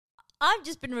I've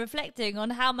just been reflecting on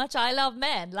how much I love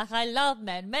men. Like, I love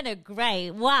men. Men are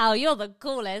great. Wow, you're the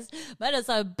coolest. Men are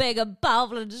so big and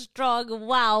powerful and strong.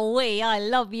 Wow, I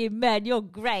love you, men. You're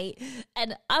great.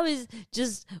 And I was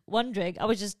just wondering, I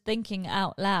was just thinking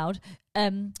out loud.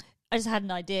 I just had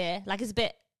an idea. Like, it's a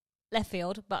bit left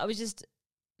field, but I was just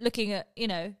looking at,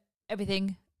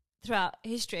 everything throughout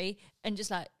history and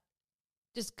just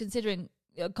considering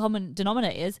common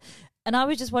denominators. And I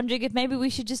was just wondering if maybe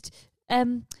we should just,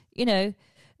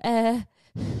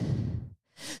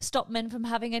 stop men from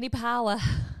having any power.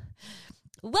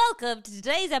 Welcome to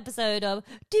today's episode of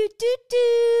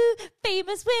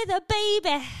Famous with a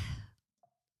Baby.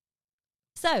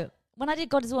 So, when I did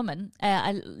God as a Woman,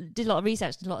 I did a lot of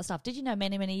research and a lot of stuff. Did you know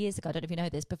many, many years ago, I don't know if you know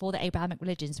this, before the Abrahamic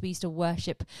religions, we used to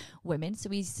worship women. So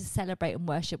we used to celebrate and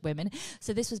worship women.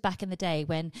 So this was back in the day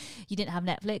when you didn't have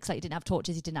Netflix, like you didn't have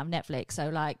torches, you didn't have Netflix. So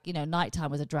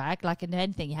nighttime was a drag. Like in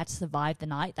anything, you had to survive the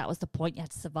night. That was the point. You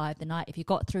had to survive the night. If you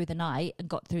got through the night and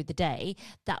got through the day,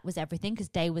 that was everything, because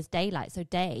day was daylight. So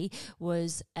day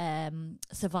was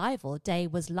survival. Day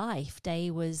was life.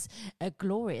 Day was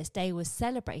glorious. Day was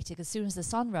celebrated. As soon as the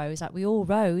sun rose, like we all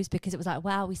rose, because it was like,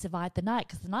 wow, we survived the night,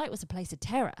 because the night was a place of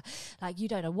terror. Like, you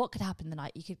don't know what could happen in the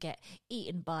night. You could get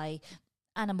eaten by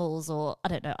animals, or I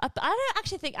don't know. I don't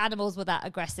actually think animals were that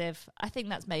aggressive. I think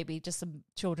that's maybe just some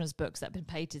children's books that have been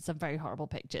painted some very horrible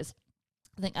pictures.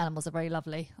 I think animals are very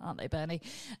lovely, aren't they, Bernie?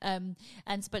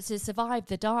 But to survive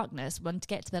the darkness, to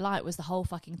get to the light was the whole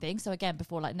fucking thing. So again,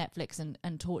 before like Netflix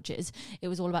and torches, it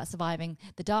was all about surviving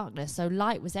the darkness. So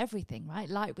light was everything, right?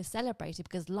 Light was celebrated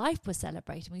because life was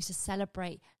celebrated. We used to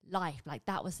celebrate life. Like,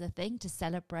 that was the thing, to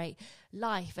celebrate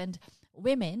life. And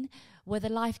women were the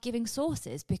life-giving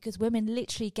sources, because women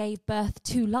literally gave birth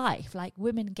to life. Like,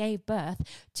 women gave birth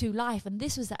to life. And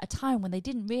this was at a time when they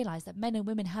didn't realize that men and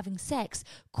women having sex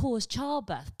caused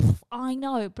childbirth. Poof, I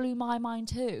know, it blew my mind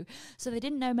too. So they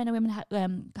didn't know men and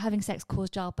women having sex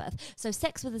caused childbirth. So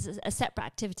sex was a separate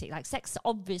activity. Like, sex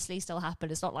obviously still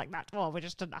happened. It's not like that, we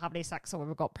just didn't have any sex or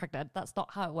we got pregnant. That's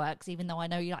not how it works, even though I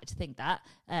know you like to think that.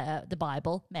 The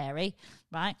Bible, Mary,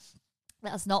 right?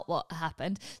 That's not what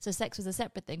happened. So sex was a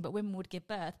separate thing, but women would give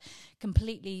birth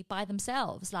completely by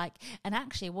themselves. And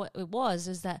actually what it was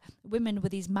is that women were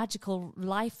these magical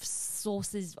life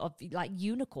sources of like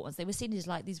unicorns. They were seen as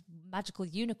like these magical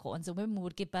unicorns, and women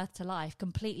would give birth to life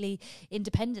completely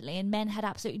independently, and men had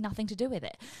absolutely nothing to do with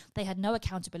it. They had no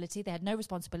accountability. They had no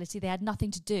responsibility. They had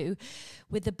nothing to do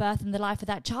with the birth and the life of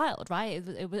that child, right?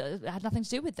 It had nothing to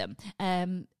do with them.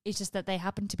 It's just that they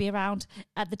happened to be around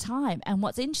at the time. And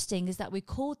what's interesting is that we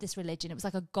called this religion, it was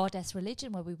like a goddess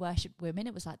religion where we worshipped women.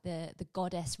 It was like the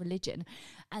goddess religion.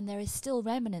 And there is still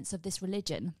remnants of this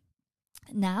religion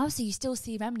now. So you still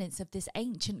see remnants of this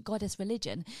ancient goddess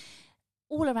religion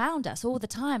all around us all the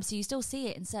time. So you still see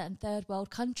it in certain third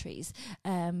world countries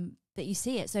that you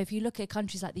see it. So if you look at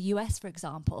countries like the US, for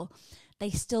example, they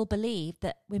still believe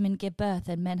that women give birth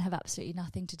and men have absolutely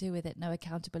nothing to do with it. No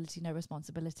accountability, no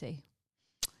responsibility.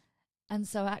 And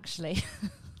so actually,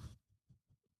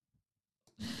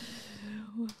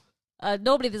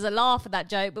 normally there's a laugh at that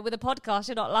joke, but with a podcast,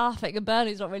 you're not laughing, and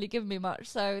Bernie's not really giving me much.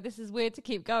 So this is weird to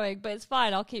keep going, but it's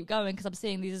fine. I'll keep going because I'm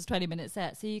seeing these as 20-minute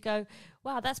sets. So you go,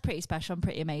 wow, that's pretty special and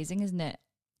pretty amazing, isn't it?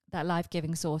 That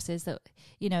life-giving sources that,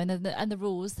 and the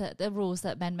rules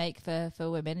that men make for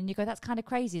women. And you go, that's kind of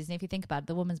crazy, isn't it? If you think about it,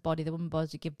 the woman's body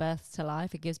give birth to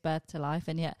life. It gives birth to life.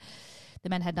 And yet the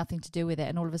men had nothing to do with it.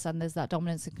 And all of a sudden there's that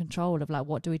dominance and control of like,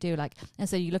 what do we do? Like, and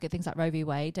so you look at things like Roe v.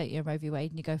 Wade, don't you? Roe v.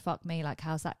 Wade, and you go, fuck me. Like,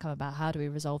 how's that come about? How do we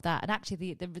resolve that? And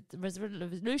actually the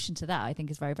resolution to that, I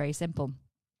think, is very, very simple.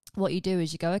 What you do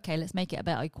is you go, okay, let's make it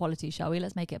about equality, shall we?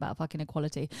 Let's make it about fucking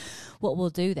equality. What we'll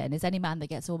do then is any man that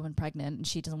gets a woman pregnant and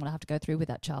she doesn't want to have to go through with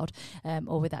that child,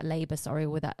 or with that labour, or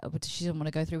with that, she doesn't want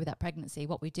to go through with that pregnancy.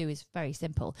 What we do is very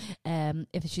simple.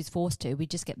 If she's forced to, we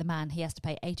just get the man, he has to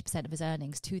pay 80% of his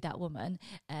earnings to that woman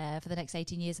for the next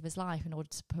 18 years of his life in order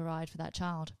to provide for that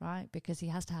child, right? Because he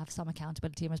has to have some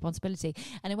accountability and responsibility.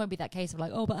 And it won't be that case of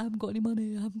like, oh, but I haven't got any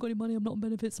money, I'm not on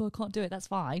benefits, so I can't do it. That's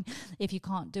fine. If you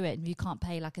can't do it and you can't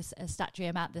pay like a statutory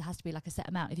amount, there has to be like a set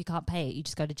amount. If you can't pay it, you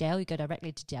just go to jail. You go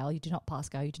directly to jail. You do not pass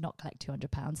go. You do not collect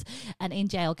 £200. And in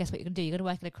jail, guess what you're going to do? You're going to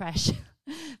work in a creche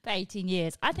for 18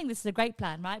 years. I think this is a great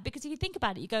plan, right? Because if you think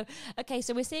about it, you go, okay,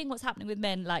 so we're seeing what's happening with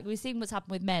men. Like, we're seeing what's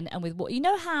happened with men and with what, you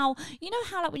know how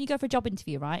like when you go for a job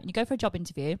interview, right? And you go for a job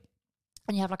interview,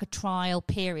 and you have like a trial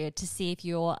period to see if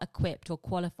you're equipped or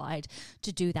qualified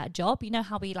to do that job. You know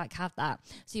how we like have that.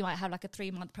 So you might have like a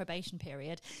 3-month probation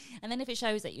period. And then if it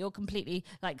shows that you're completely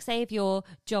like, say if your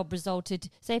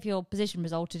position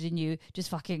resulted in you just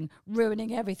fucking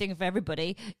ruining everything for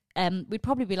everybody, we'd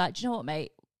probably be like, do you know what,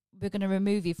 mate? we're going to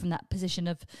remove you from that position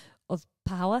of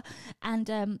power. And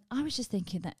I was just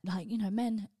thinking that, like, you know,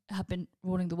 men have been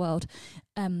ruling the world,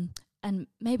 and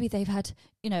maybe they've had,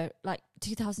 you know, like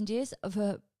 2,000 years of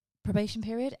a probation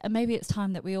period, and maybe it's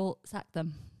time that we all sack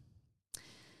them.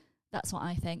 That's what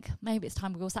I think. Maybe it's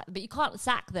time we all sack them. But you can't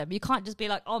sack them. You can't just be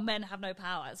like, oh, men have no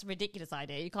power. It's a ridiculous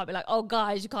idea. You can't be like, oh,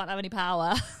 guys, you can't have any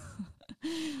power.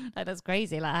 Like, that's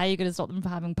crazy. Like, how are you going to stop them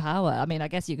from having power? I mean, I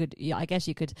guess you could. Yeah, I guess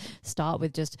you could start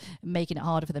with just making it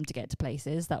harder for them to get to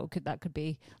places. That could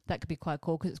be quite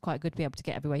cool, because it's quite good to be able to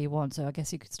get everywhere you want. So I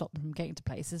guess you could stop them from getting to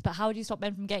places. But how do you stop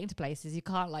men from getting to places? You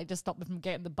can't, like, just stop them from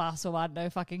getting the bus, or I don't know,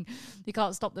 fucking. You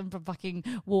can't stop them from fucking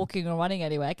walking or running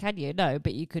anywhere, can you? No,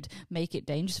 but you could make it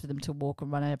dangerous for them to walk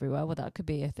and run everywhere. Well, that could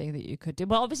be a thing that you could do.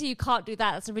 Well, obviously you can't do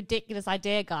that. That's a ridiculous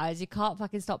idea, guys. You can't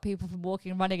fucking stop people from walking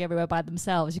and running everywhere by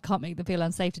themselves. You can't make them feel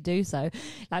unsafe to do so.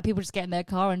 Like, people just get in their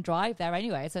car and drive there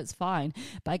anyway, so it's fine.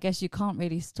 But I guess you can't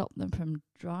really stop them from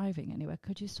driving anywhere.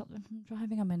 Could you stop them from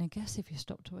driving? I mean, I guess if you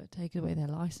stopped to take away their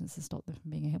license and stop them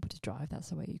from being able to drive, that's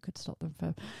the way you could stop them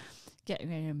from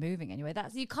getting and moving anyway.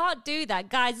 You can't do that,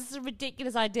 guys. This is a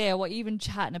ridiculous idea. What are you even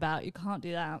chatting about? You can't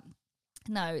do that.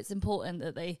 No, it's important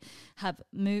that they have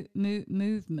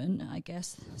movement, I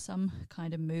guess, some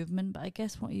kind of movement. But I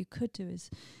guess what you could do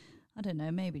is, I don't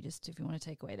know, maybe just if you want to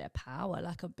take away their power,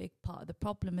 like, a big part of the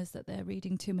problem is that they're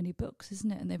reading too many books,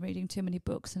 isn't it? And they're reading too many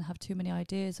books and have too many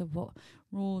ideas of what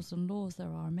rules and laws there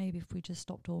are. Maybe if we just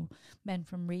stopped all men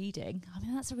from reading. I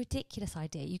mean, that's a ridiculous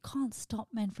idea. You can't stop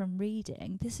men from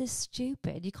reading. This is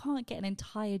stupid. You can't get an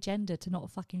entire gender to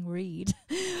not fucking read.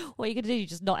 What are you going to do? You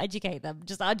just not educate them.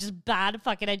 Just ban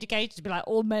fucking education. To be like,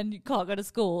 all men, you can't go to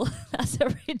school. That's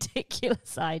a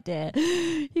ridiculous idea.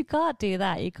 You can't do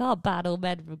that. You can't ban all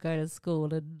men from going to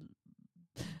school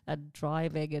and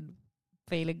driving and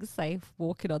feeling safe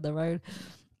walking on their own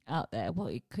out there.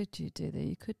 What could you do there?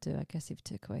 You could do, I guess, if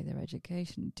you took away their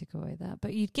education, you took away that.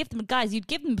 But you'd give them, guys,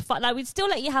 like, we'd still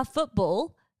let you have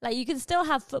football. Like, you can still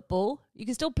have football. You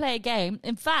can still play a game.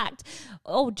 In fact,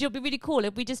 it'd be really cool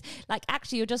if we just, like,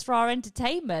 actually, you're just for our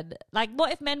entertainment. Like,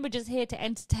 what if men were just here to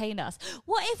entertain us?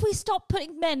 What if we stopped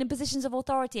putting men in positions of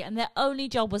authority and their only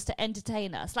job was to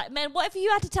entertain us? Like, men, what if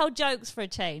you had to tell jokes for a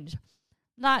change?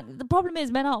 Like, the problem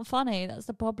is men aren't funny. That's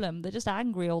the problem. They're just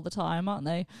angry all the time, aren't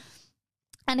they?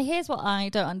 And here's what I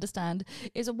don't understand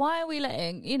is, why are we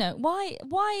letting, you know, why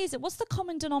is it, what's the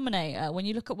common denominator when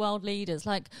you look at world leaders?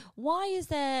 Like, why is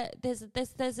there's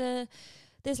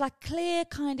like clear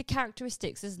kind of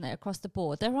characteristics, isn't there, across the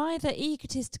board? They're either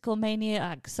egotistical,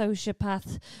 maniac,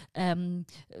 sociopath,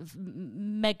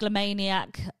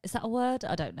 megalomaniac, is that a word?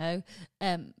 I don't know.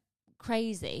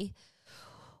 Crazy.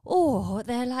 Or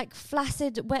they're like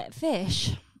flaccid, wet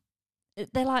fish.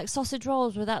 They're like sausage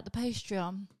rolls without the pastry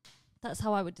on. That's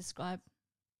how I would describe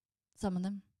some of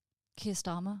them. Keir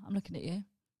Starmer, I'm looking at you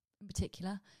in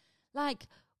particular. Like,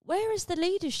 where is the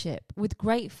leadership with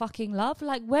great fucking love?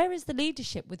 Like, where is the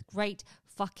leadership with great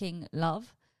fucking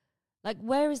love? Like,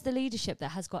 where is the leadership that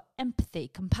has got empathy,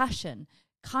 compassion,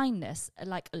 kindness,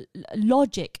 like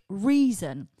logic,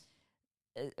 reason,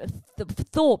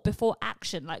 thought before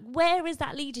action? Like, where is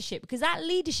that leadership? Because that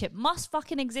leadership must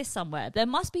fucking exist somewhere. There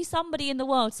must be somebody in the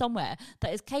world somewhere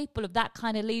that is capable of that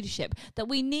kind of leadership that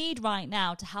we need right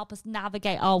now to help us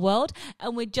navigate our world,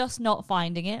 and we're just not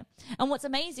finding it. And what's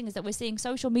amazing is that we're seeing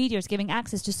social media is giving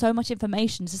access to so much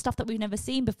information, to stuff that we've never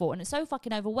seen before, and it's so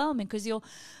fucking overwhelming because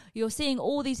you're seeing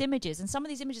all these images, and some of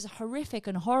these images are horrific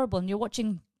and horrible, and you're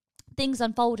watching things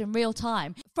unfold in real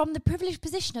time from the privileged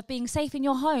position of being safe in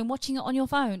your home, watching it on your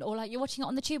phone, or like you're watching it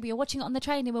on the tube, or you're watching it on the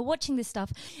train, and we're watching this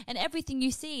stuff, and everything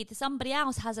you see that somebody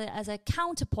else has as a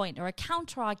counterpoint or a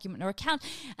counter argument or a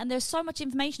and there's so much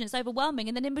information, it's overwhelming.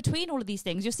 And then in between all of these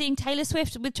things, you're seeing Taylor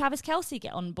Swift with Travis Kelce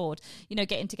get on board, you know,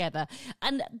 getting together,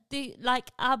 and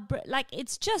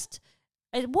it's just,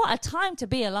 what a time to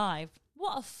be alive.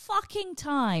 What a fucking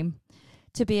time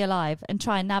to be alive and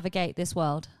try and navigate this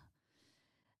world.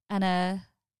 And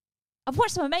I've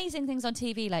watched some amazing things on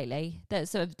TV lately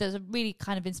that really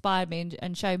kind of inspired me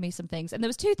and showed me some things. And there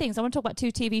was two things. I want to talk about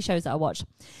two TV shows that I watched.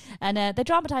 And they're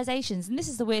dramatizations. And this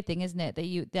is the weird thing, isn't it?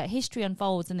 That history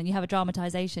unfolds and then you have a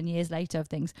dramatization years later of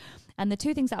things. And the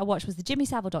two things that I watched was the Jimmy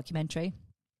Savile documentary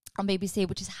on BBC,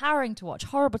 which is harrowing to watch,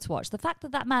 horrible to watch. The fact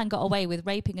that man got away with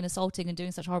raping and assaulting and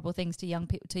doing such horrible things to young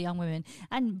people, to young women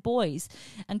and boys,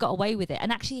 and got away with it,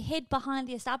 and actually hid behind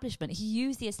the establishment. He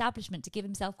used the establishment to give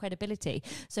himself credibility.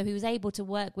 So he was able to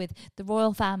work with the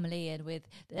royal family and with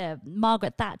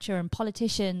Margaret Thatcher and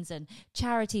politicians and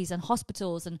charities and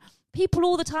hospitals and People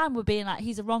all the time were being like,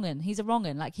 he's a wrong'un, he's a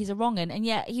wrong'un, like he's a wrong'un. And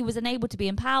yet he was unable to be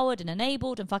empowered and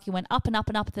enabled and fucking went up and up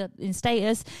and up in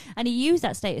status. And he used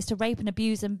that status to rape and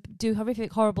abuse and do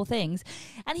horrific, horrible things.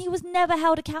 And he was never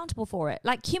held accountable for it.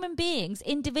 Like, human beings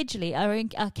individually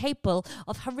are capable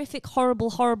of horrific,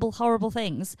 horrible, horrible, horrible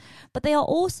things. But they are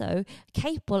also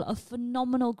capable of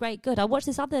phenomenal, great good. I watched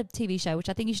this other TV show, which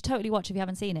I think you should totally watch if you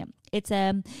haven't seen it.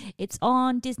 It's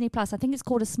on Disney Plus. I think it's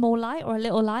called A Small Light or A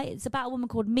Little Light. It's about a woman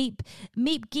called Miep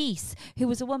Geese, who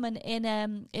was a woman in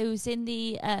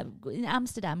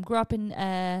Amsterdam, grew up in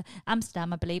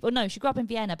Amsterdam, I believe. Or no, she grew up in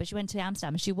Vienna, but she went to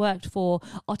Amsterdam and she worked for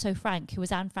Otto Frank, who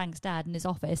was Anne Frank's dad, in his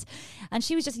office. And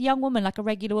she was just a young woman, like a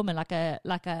regular woman, like a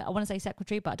I want to say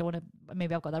secretary, but I don't want to.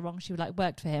 Maybe I've got that wrong. She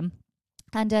worked for him.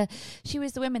 And she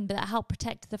was the woman that helped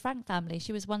protect the Frank family.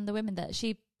 She was one of the women that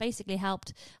she basically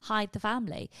helped hide the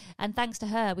family. And thanks to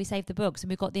her, we saved the books. And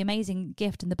we got the amazing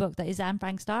gift in the book that is Anne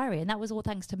Frank's diary. And that was all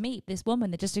thanks to Meep, this woman,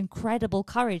 that just incredible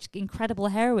courage, incredible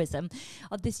heroism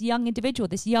of this young individual,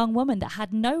 this young woman that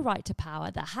had no right to power,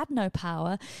 that had no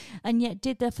power, and yet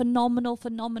did the phenomenal,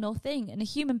 phenomenal thing. And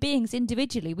human beings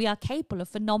individually, we are capable of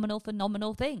phenomenal,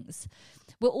 phenomenal things.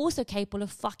 We're also capable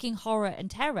of fucking horror and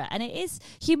terror. And it is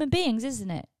human beings, isn't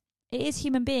it? It is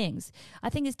human beings. I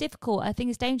think it's difficult. I think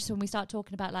it's dangerous when we start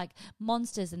talking about like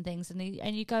monsters and things, and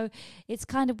you go, it's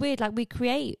kind of weird. Like we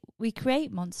create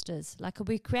monsters. Like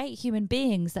we create human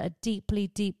beings that are deeply,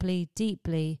 deeply,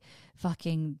 deeply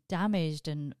fucking damaged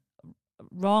and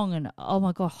wrong and, oh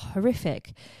my God,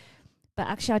 horrific. But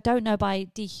actually, I don't know, by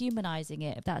dehumanizing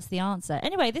it, if that's the answer.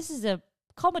 Anyway, this is a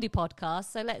comedy podcast,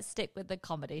 so let's stick with the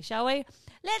comedy, shall we?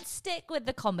 Let's stick with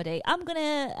the comedy. I'm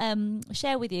gonna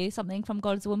share with you something from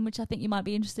God's Woman, which I think you might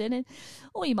be interested in,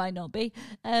 or you might not be.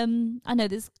 I know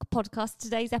this podcast,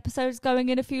 today's episode, is going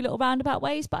in a few little roundabout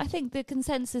ways, but I think the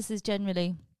consensus is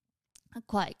generally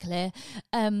quite clear.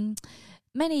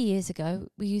 Many years ago,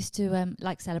 we used to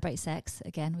celebrate sex.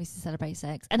 Again, we used to celebrate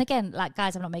sex. And again, like,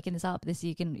 guys, I'm not making this up. This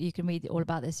you can read all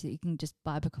about this. You can just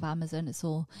buy a book of Amazon. It's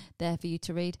all there for you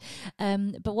to read.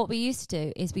 But what we used to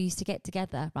do is we used to get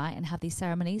together, right, and have these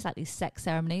ceremonies, like these sex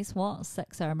ceremonies. What?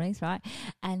 Sex ceremonies, right?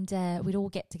 And we'd all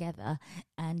get together,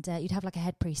 and you'd have like a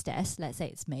head priestess. Let's say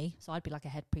it's me, so I'd be like a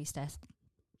head priestess,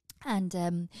 and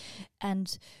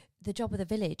the job of the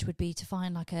village would be to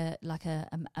find like a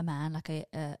man, like a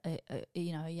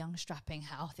young, strapping,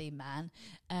 healthy man,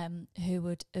 who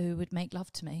would make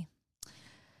love to me.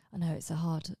 I know it's a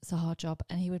hard job,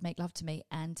 and he would make love to me.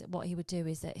 And what he would do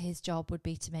is that his job would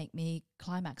be to make me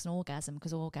climax an orgasm,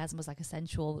 because orgasm was like a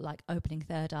sensual, like opening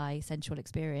third eye sensual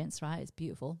experience, right? It's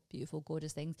beautiful, beautiful,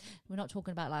 gorgeous things. We're not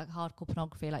talking about like hardcore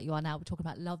pornography like you are now. We're talking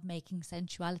about love making,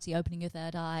 sensuality, opening your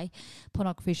third eye.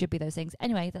 Pornography should be those things.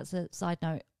 Anyway, that's a side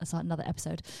note, another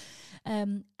episode.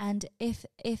 And if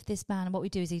this man, what we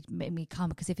do is he'd make me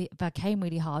come, because if I came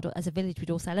really hard, as a village, we'd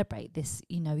all celebrate this,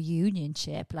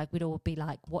 unionship. Like, we'd all be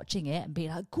like watching it and be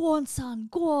like, go on, son,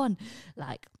 go on,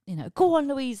 like, go on,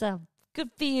 Louisa,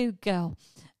 good for you, girl.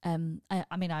 I mean,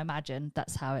 I imagine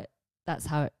that's how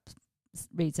it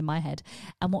reads in my head.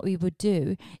 And what we would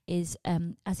do is,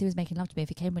 as he was making love to me, if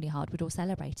he came really hard, we'd all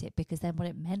celebrate it, because then what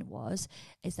it meant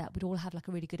is that we'd all have like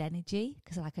a really good energy,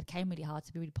 because like I came really hard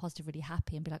to be really positive, really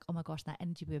happy, and be like, oh my gosh, that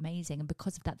energy would be amazing. And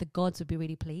because of that, the gods would be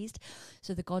really pleased.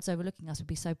 So the gods overlooking us would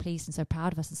be so pleased and so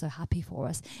proud of us and so happy for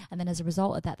us. And then as a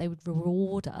result of that, they would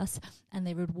reward us, and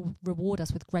they would reward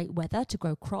us with great weather to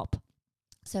grow crop.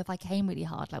 So if I came really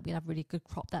hard, like, we'd have really good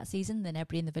crop that season, then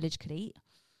everybody in the village could eat.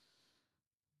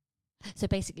 So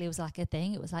basically, it was like a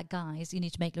thing. It was like, guys, you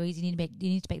need to make Louise, you need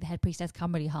to make the head priestess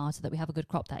come really hard, so that we have a good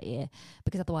crop that year.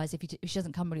 Because otherwise, if she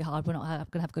doesn't come really hard, we're not going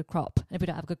to have a good crop. And if we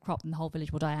don't have a good crop, then the whole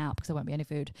village will die out, because there won't be any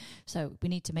food. So we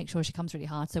need to make sure she comes really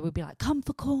hard. So we'd be like, come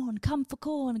for corn, come for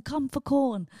corn, come for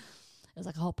corn. It was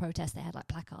like a whole protest. They had like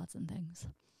placards and things.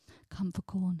 Come for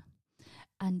corn.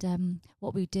 And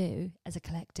what we do as a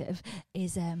collective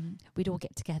is we'd all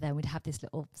get together and we'd have this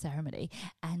little ceremony,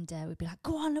 and we'd be like,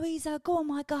 go on, Louisa, go on,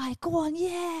 my guy, go on,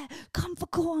 yeah, come for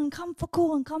corn, come for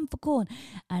corn, come for corn.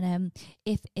 And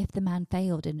if the man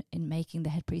failed in making the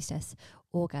head priestess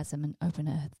orgasm and open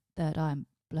her third eye and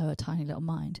blow a tiny little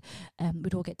mind,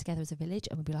 we'd all get together as a village,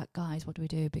 and we'd be like, guys, what do we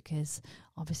do? Because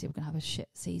obviously we're going to have a shit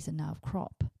season now of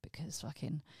crop, because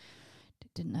fucking...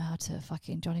 didn't know how to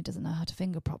fucking... Johnny doesn't know how to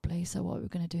finger properly, so what are we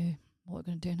going to do? What are we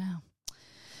going to do now?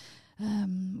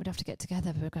 We'd have to get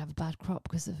together, but we're going to have a bad crop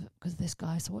because of this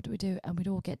guy, so what do we do? And we'd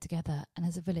all get together, and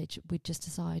as a village, we'd just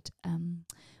decide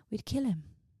we'd kill him.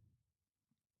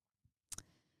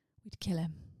 We'd kill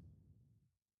him.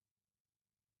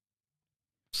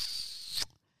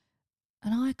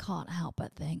 And I can't help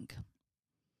but think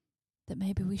that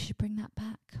maybe we should bring that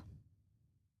back.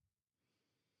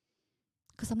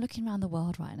 Because I'm looking around the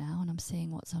world right now and I'm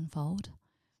seeing what's unfold.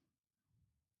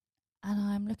 And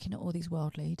I'm looking at all these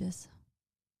world leaders,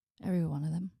 every one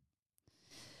of them.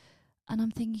 And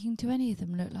I'm thinking, do any of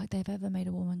them look like they've ever made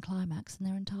a woman climax in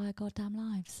their entire goddamn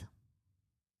lives?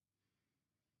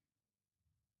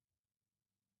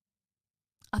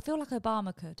 I feel like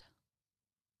Obama could.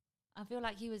 I feel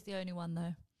like he was the only one,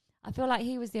 though. I feel like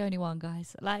he was the only one,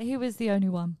 guys. Like, he was the only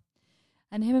one.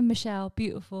 And him and Michelle,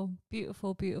 beautiful,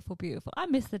 beautiful, beautiful, beautiful. I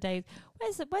miss the days.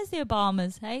 Where's the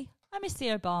Obamas, hey? I miss the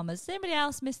Obamas. Does anybody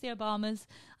else miss the Obamas?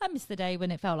 I miss the day when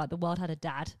it felt like the world had a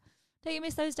dad. Don't you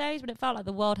miss those days when it felt like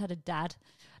the world had a dad?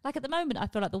 Like, at the moment, I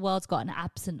feel like the world's got an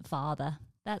absent father.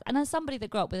 And as somebody that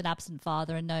grew up with an absent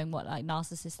father and knowing what like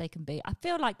narcissists they can be, I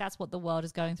feel like that's what the world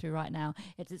is going through right now.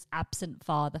 It's this absent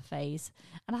father phase.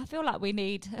 And I feel like we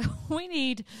need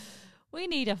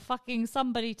a fucking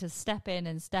somebody to step in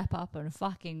and step up and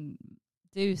fucking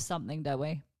do something, don't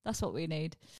we? That's what we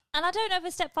need. And I don't know if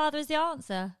a stepfather is the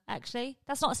answer, actually.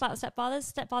 That's not a slight at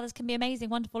stepfathers. Stepfathers can be amazing,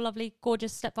 wonderful, lovely,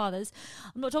 gorgeous stepfathers.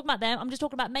 I'm not talking about them. I'm just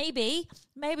talking about maybe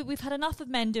we've had enough of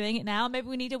men doing it now. Maybe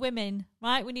we need a women,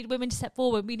 right? We need women to step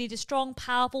forward. We need a strong,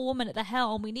 powerful woman at the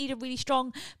helm. We need a really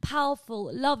strong, powerful,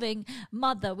 loving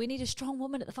mother. We need a strong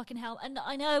woman at the fucking helm. And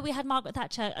I know we had Margaret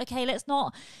Thatcher. Okay, let's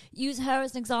not use her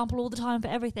as an example all the time for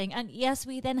everything. And yes,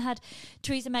 we then had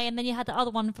Theresa May, and then you had the other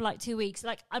one for like 2 weeks.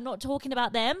 Like, I'm not talking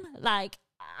about them. Like,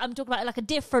 I'm talking about like a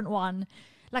different one,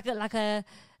 like a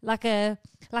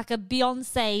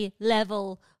Beyonce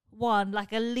level one,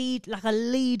 like a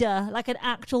leader, like an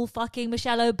actual fucking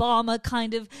Michelle Obama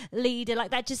kind of leader,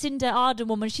 like that Jacinda Ardern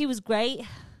woman. She was great.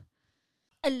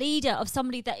 A leader of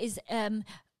somebody that is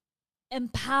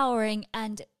empowering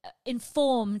and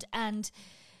informed and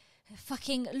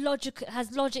fucking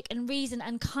has logic and reason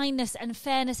and kindness and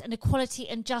fairness and equality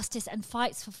and justice and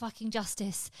fights for fucking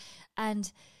justice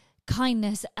and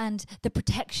kindness and the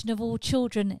protection of all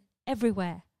children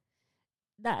everywhere.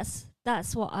 That's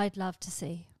what I'd love to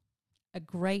see. A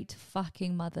great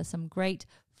fucking mother, some great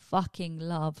fucking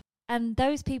love. And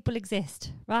those people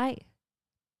exist, right?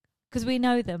 Because we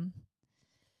know them.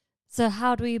 So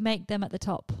how do we make them at the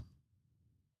top?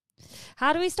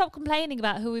 How do we stop complaining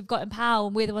about who we've got in power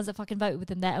and we're the ones that fucking voted with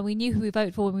them there and we knew who we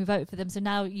voted for when we voted for them, so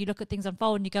now you look at things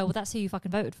unfold and you go, well, that's who you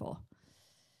fucking voted for.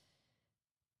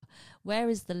 Where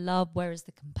is the love? Where is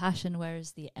the compassion? Where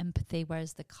is the empathy? Where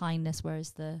is the kindness? Where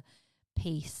is the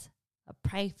peace? I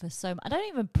pray for so much. I don't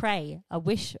even pray. I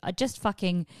wish. I just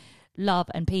fucking love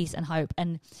and peace and hope.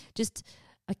 And just,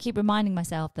 I keep reminding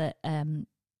myself that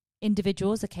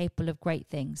individuals are capable of great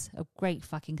things, of great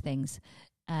fucking things,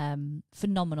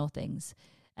 phenomenal things.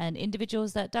 And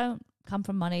individuals that don't come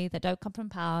from money, that don't come from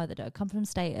power, that don't come from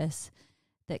status,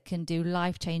 that can do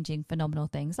life-changing, phenomenal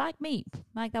things, like Meep,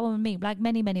 like that woman Meep, like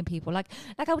many, many people. Like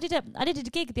I did a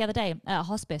gig the other day at a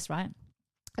hospice, right?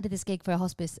 I did this gig for a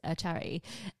hospice charity,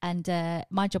 and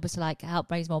my job was to like help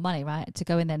raise more money, right? To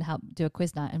go in there and help do a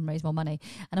quiz night and raise more money.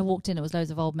 And I walked in, it was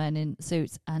loads of old men in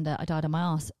suits, and I died on my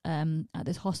ass at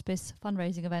this hospice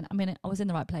fundraising event. I mean, I was in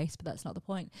the right place, but that's not the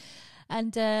point.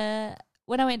 And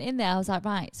when I went in there, I was like,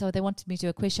 right, so they wanted me to do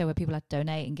a quiz show where people had to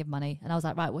donate and give money. And I was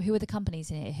like, right, well, who are the companies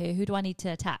in here? Who do I need to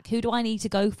attack? Who do I need to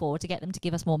go for to get them to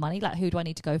give us more money? Like, who do I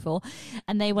need to go for?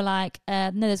 And they were like,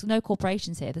 no, there's no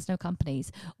corporations here. There's no companies.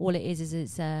 All it is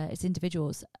it's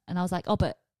individuals. And I was like, oh,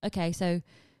 but okay, so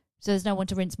there's no one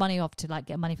to rinse money off to like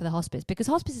get money for the hospice, because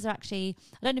hospices are actually,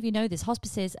 I don't know if you know this,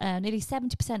 hospices, nearly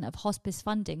 70% of hospice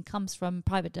funding comes from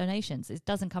private donations. It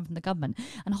doesn't come from the government.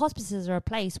 And hospices are a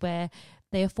place where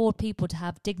they afford people to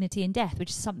have dignity in death,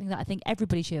 which is something that I think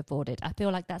everybody should afford it. I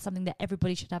feel like that's something that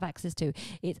everybody should have access to.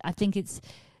 I think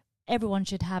everyone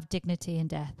should have dignity in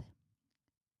death.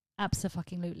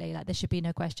 Absolutely, like there should be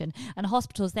no question. And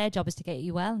hospitals, their job is to get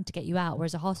you well and to get you out,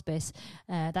 whereas a hospice,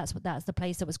 that's the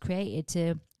place that was created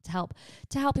to help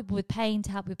people with pain,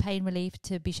 to help with pain relief,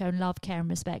 to be shown love, care, and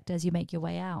respect as you make your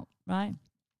way out, right?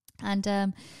 And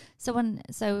so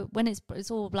when it's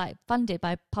all like funded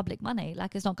by public money,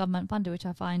 like it's not government funded, which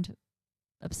I find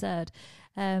absurd.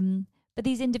 But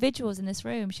these individuals in this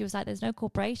room, she was like, there's no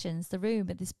corporations. The room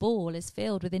at this ball is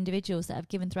filled with individuals that have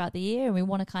given throughout the year. And we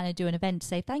want to kind of do an event to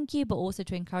say thank you, but also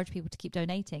to encourage people to keep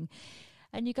donating.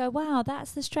 And you go, wow,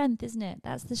 that's the strength, isn't it?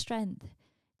 That's the strength.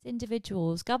 It's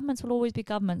individuals. Governments will always be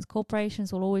governments.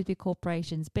 Corporations will always be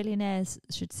corporations. Billionaires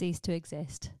should cease to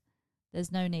exist.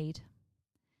 There's no need.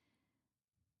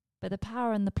 But the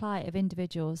power and the plight of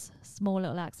individuals, small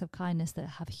little acts of kindness that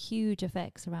have huge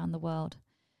effects around the world,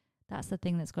 that's the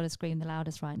thing that's got to scream the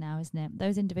loudest right now, isn't it?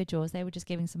 Those individuals, they were just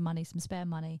giving some money, some spare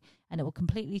money, and it will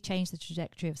completely change the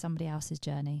trajectory of somebody else's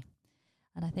journey.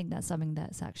 And I think that's something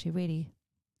that's actually really,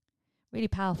 Really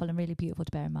powerful and really beautiful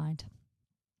to bear in mind.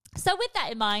 So with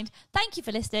that in mind, thank you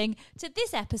for listening to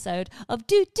this episode of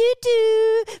Do Do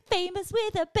Do Famous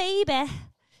with a Baby.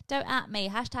 Don't at me.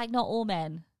 # not all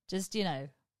men. Just, a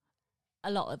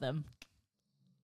lot of them.